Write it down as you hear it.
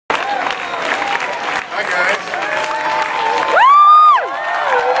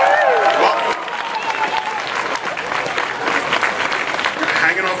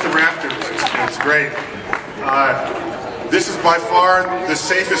the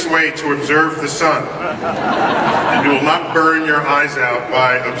safest way to observe the sun. And you will not burn your eyes out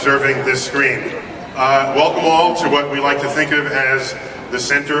by observing this screen. Welcome all to what we like to think of as the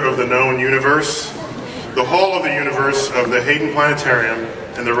center of the known universe, the hall of the universe of the Hayden Planetarium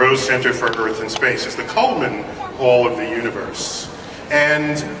and the Rose Center for Earth and Space. It's the Cullman Hall of the universe.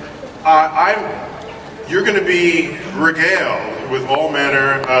 And you're going to be regaled with all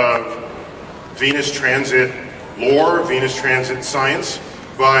manner of Venus transit lore, Venus transit science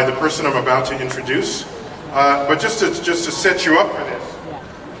by the person I'm about to introduce. But just to set you up for this.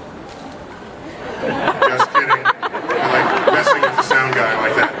 Just kidding. I like messing with the sound guy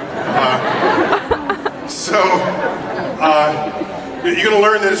like that. You're going to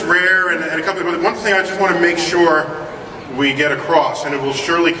learn that it's rare and a couple of, but one thing I just want to make sure we get across, and it will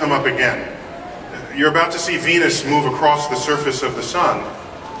surely come up again. You're about to see Venus move across the surface of the sun,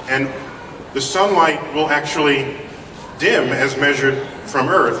 and the sunlight will actually dim as measured from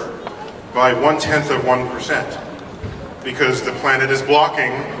Earth by 1/10%, because the planet is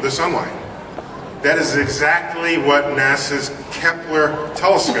blocking the sunlight. That is exactly what NASA's Kepler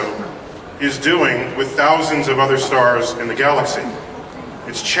telescope is doing with thousands of other stars in the galaxy.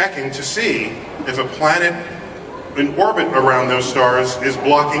 It's checking to see if a planet in orbit around those stars is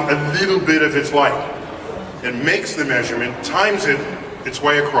blocking a little bit of its light. It makes the measurement, times it its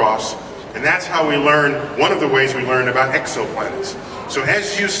way across, and that's how we learn, one of the ways we learn about exoplanets. So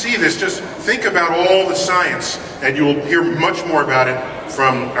as you see this, just think about all the science, and you will hear much more about it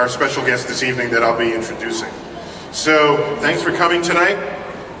from our special guest this evening that I'll be introducing. So, thanks for coming tonight.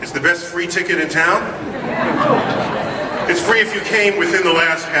 It's the best free ticket in town. It's free if you came within the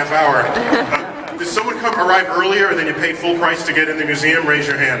last half hour. Did someone arrive earlier and then you paid full price to get in the museum? Raise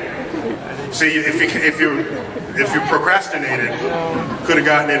your hand. See, if you procrastinated, could have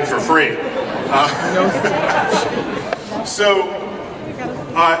gotten in for free.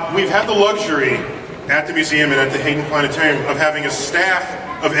 We've had the luxury at the museum and at the Hayden Planetarium of having a staff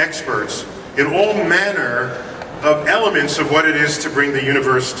of experts in all manner of elements of what it is to bring the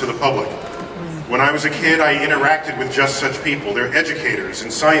universe to the public. When I was a kid, I interacted with just such people. They're educators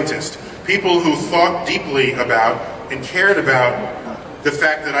and scientists, people who thought deeply about and cared about the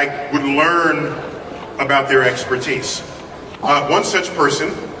fact that I would learn about their expertise. One such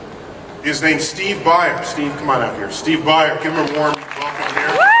person is named Steve Beyer. Steve, come on out here. Steve Beyer, give him a warm welcome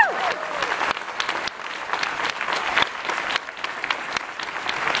here.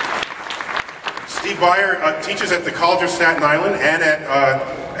 Steve Beyer teaches at the College of Staten Island and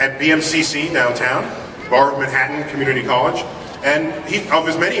at BMCC downtown, Borough of Manhattan Community College. And of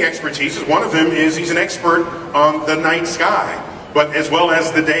his many expertises, one of them is he's an expert on the night sky, but as well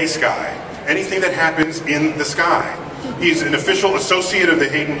as the day sky. Anything that happens in the sky. He's an official associate of the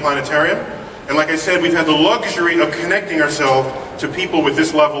Hayden Planetarium, and like I said, we've had the luxury of connecting ourselves to people with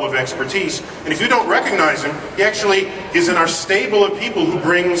this level of expertise. And if you don't recognize him, he actually is in our stable of people who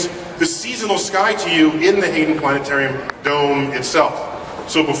brings the seasonal sky to you in the Hayden Planetarium dome itself.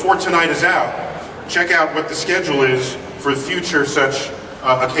 So before tonight is out, check out what the schedule is for future such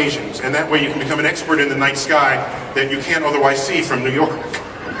occasions, and that way you can become an expert in the night sky that you can't otherwise see from New York.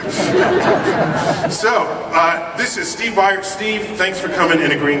 So, this is Steve Beyer. Steve, thanks for coming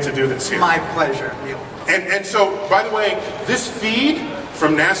and agreeing to do this here. My pleasure, Neil. And so, by the way, this feed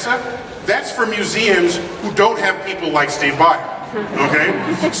from NASA, that's for museums who don't have people like Steve Beyer.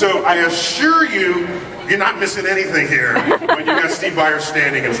 Okay? So I assure you, you're not missing anything here when you got Steve Beyer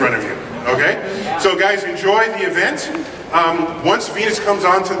standing in front of you. Okay? So guys, enjoy the event. Once Venus comes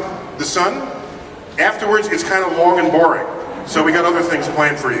onto the sun, afterwards it's kind of long and boring. So we got other things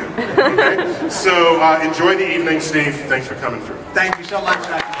planned for you. Okay? So enjoy the evening, Steve. Thanks for coming through. Thank you so much,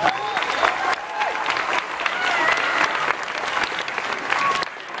 Dr.